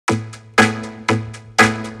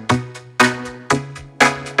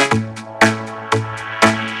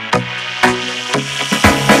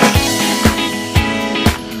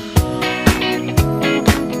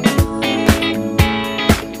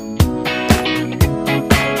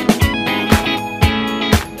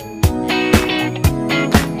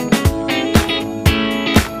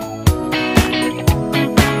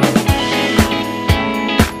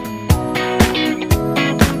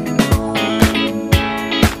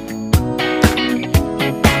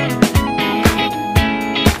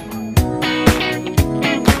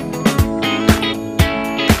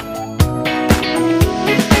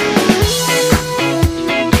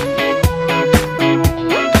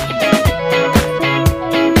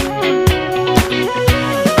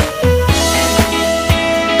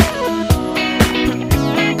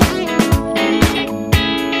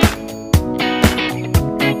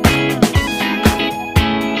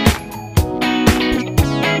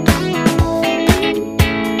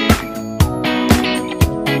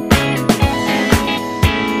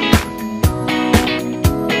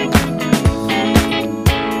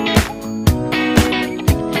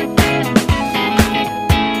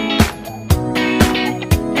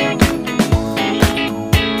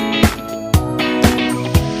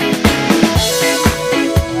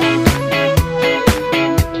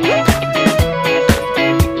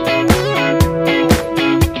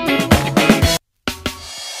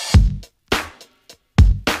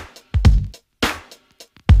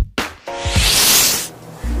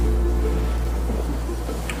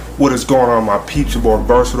What is going on, my peeps? Your boy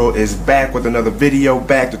Versatile is back with another video,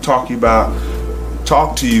 back to talk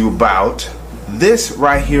to you about this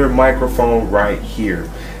right here, microphone right here.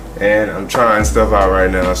 And I'm trying stuff out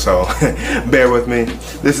right now, so bear with me.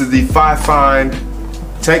 This is the FiFine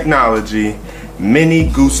Technology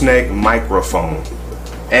Mini Gooseneck microphone.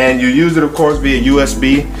 And you use it, of course, via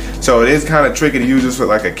USB. So it is kind of tricky to use this with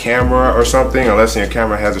like a camera or something, unless your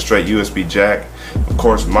camera has a straight USB jack. Of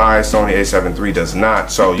course, my Sony a7 III does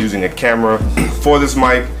not. So using a camera for this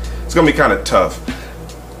mic, it's gonna be kind of tough.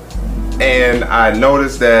 And I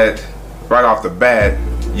noticed that right off the bat,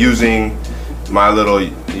 using my little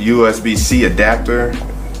USB-C adapter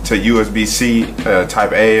to USB-C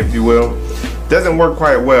type A, if you will, doesn't work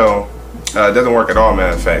quite well. Doesn't work at all,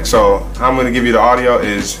 matter of fact. So how I'm going to give you the audio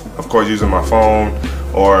is, of course, using my phone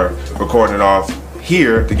or recording it off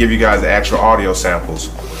here to give you guys the actual audio samples.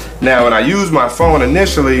 Now, when I used my phone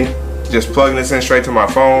initially, just plugging this in straight to my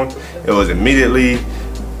phone, it was immediately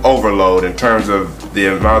overload in terms of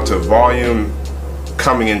the amount of volume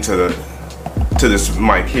coming into this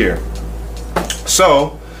mic here.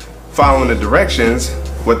 So, following the directions,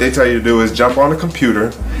 what they tell you to do is jump on the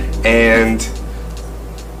computer and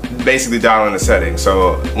basically dial in the settings.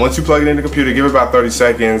 So once you plug it in the computer, give it about 30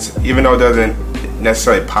 seconds. Even though it doesn't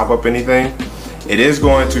necessarily pop up anything, it is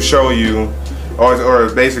going to show you,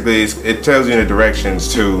 or basically it tells you in the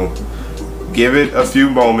directions to give it a few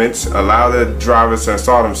moments, allow the drivers to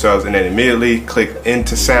install themselves, and then immediately click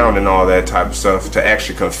into sound and all that type of stuff to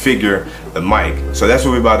actually configure the mic. So that's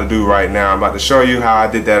what we're about to do right now. I'm about to show you how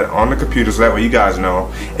I did that on the computer, so that way you guys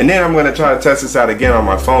know. And then I'm going to try to test this out again on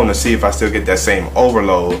my phone to see if I still get that same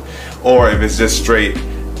overload, or if it's just straight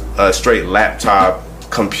laptop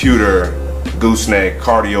computer gooseneck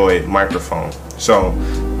cardioid microphone. So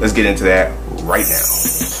let's get into that right now.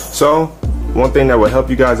 So one thing that will help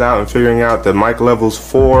you guys out in figuring out the mic levels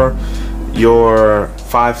for your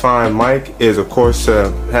FiFine mic is, of course,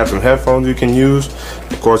 to have some headphones you can use.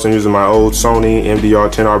 Of course, I'm using my old Sony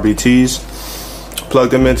MDR10RBTs. Plug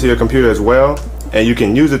them into your computer as well, and you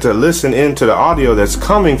can use it to listen into the audio that's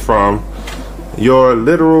coming from your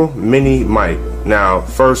literal mini mic. Now,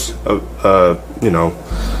 first,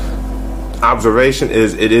 observation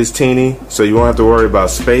is it is teeny, so you won't have to worry about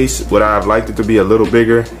space. Would I have liked it to be a little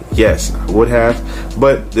bigger? Yes, I would have,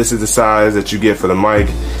 but this is the size that you get for the mic.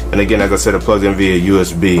 And again, as I said, it plugs in via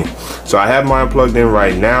USB. So I have mine plugged in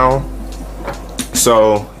right now.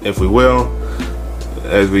 So if we will,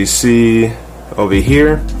 as we see over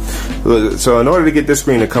here, so in order to get this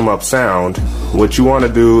screen to come up sound, what you want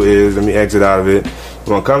to do is, let me exit out of it,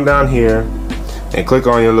 you want to come down here and click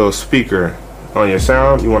on your little speaker on your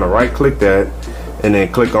sound. You want to right click that and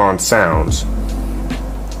then click on sounds.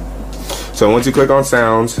 So once you click on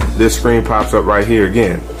sounds, this screen pops up right here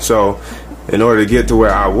again. So in order to get to where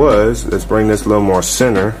I was, let's bring this a little more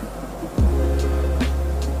center.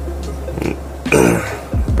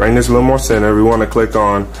 Bring this a little more center. We want to click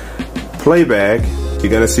on playback. You're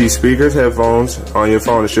going to see speakers, headphones on your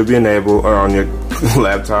phone. It should be enabled, or on your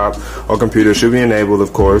laptop or computer. It should be enabled,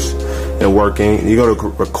 of course, and working. You go to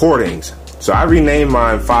recordings. So I renamed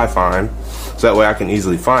mine FiFine, so that way I can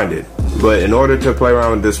easily find it. But in order to play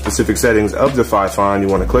around with the specific settings of the FiFine, you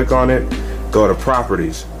want to click on it, go to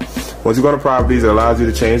properties. Once you go to properties, it allows you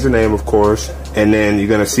to change the name, of course, and then you're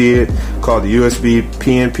going to see it called the USB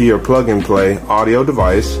PNP or plug and play audio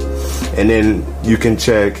device. And then you can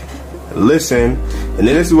check listen, and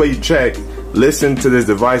then this is the way you check listen to this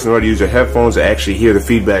device in order to use your headphones to actually hear the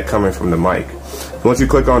feedback coming from the mic. Once you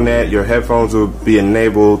click on that, your headphones will be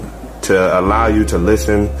enabled to allow you to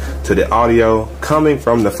listen to the audio coming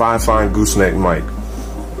from the FiFine Gooseneck mic.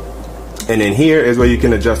 And then here is where you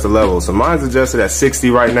can adjust the level. So mine's adjusted at 60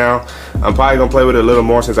 right now. I'm probably gonna play with it a little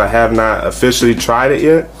more since I have not officially tried it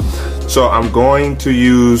yet. So I'm going to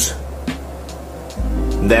use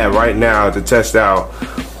that right now to test out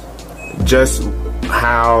just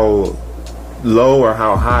how low or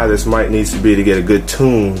how high this mic needs to be to get a good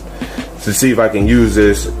tune, to see if I can use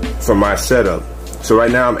this for my setup. So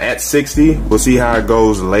right now I'm at 60. We'll see how it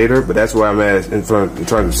goes later, but that's where I'm at in terms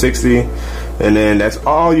of 60. And then that's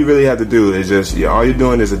all you really have to do is just, all you're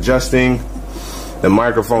doing is adjusting the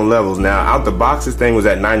microphone levels. Now out the box, this thing was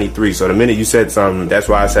at 93. So the minute you said something, that's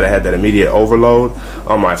why I said I had that immediate overload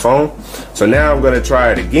on my phone. So now I'm going to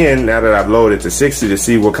try it again now that I've loaded to 60 to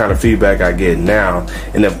see what kind of feedback I get now.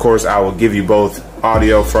 And of course I will give you both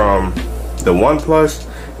audio from the OnePlus,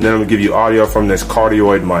 and then I'm going to give you audio from this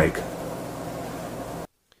cardioid mic.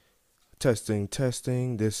 Testing,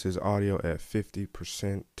 testing. This is audio at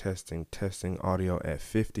 50%. Testing, testing. Audio at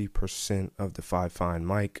 50% of the FiFine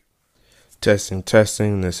mic. Testing,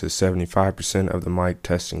 testing. This is 75% of the mic.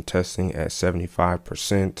 Testing, testing at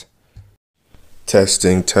 75%.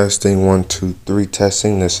 Testing, testing. 1, 2, 3.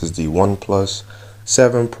 Testing. This is the OnePlus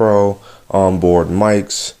 7 Pro onboard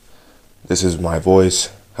mics. This is my voice.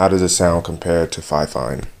 How does it sound compared to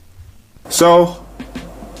FiFine? So,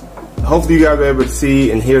 hopefully you guys are able to see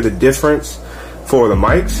and hear the difference for the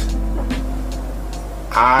mics.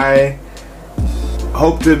 I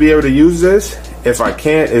hope to be able to use this. If I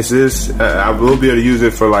can't, I will be able to use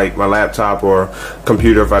it for like my laptop or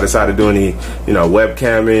computer if I decide to do any,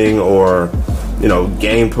 webcamming or,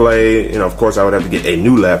 gameplay. Of course I would have to get a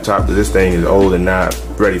new laptop because this thing is old and not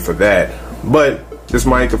ready for that. But this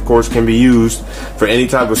mic, of course, can be used for any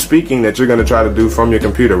type of speaking that you're going to try to do from your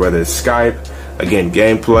computer, whether it's Skype, again,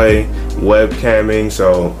 gameplay, webcamming,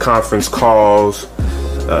 so conference calls,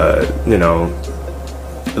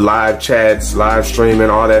 live chats, live streaming,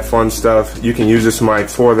 all that fun stuff. You can use this mic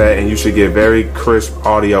for that, and you should get very crisp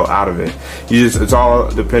audio out of it. It's all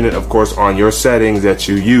dependent, of course, on your settings that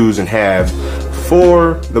you use and have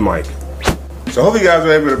for the mic. So hopefully you guys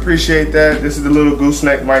were able to appreciate that. This is the little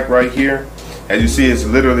gooseneck mic right here. As you see, it's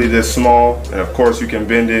literally this small, and of course you can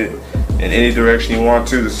bend it in any direction you want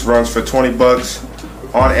to. This runs for 20 bucks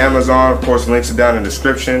on Amazon. Of course, links are down in the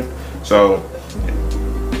description. So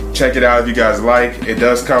check it out if you guys like. It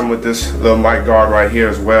does come with this little mic guard right here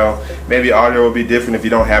as well. Maybe audio will be different if you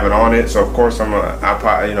don't have it on it. So of course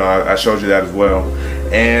I showed you that as well.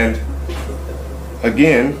 And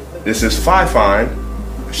again, this is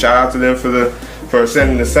FiFine. Shout out to them for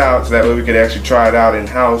sending this out so that way we could actually try it out in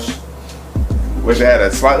house. Wish I had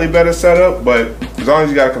a slightly better setup, but as long as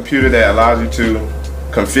you got a computer that allows you to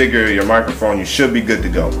configure your microphone, you should be good to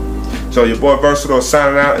go. So your boy Versatile is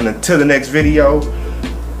signing out, and until the next video,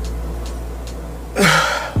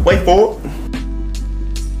 wait for it.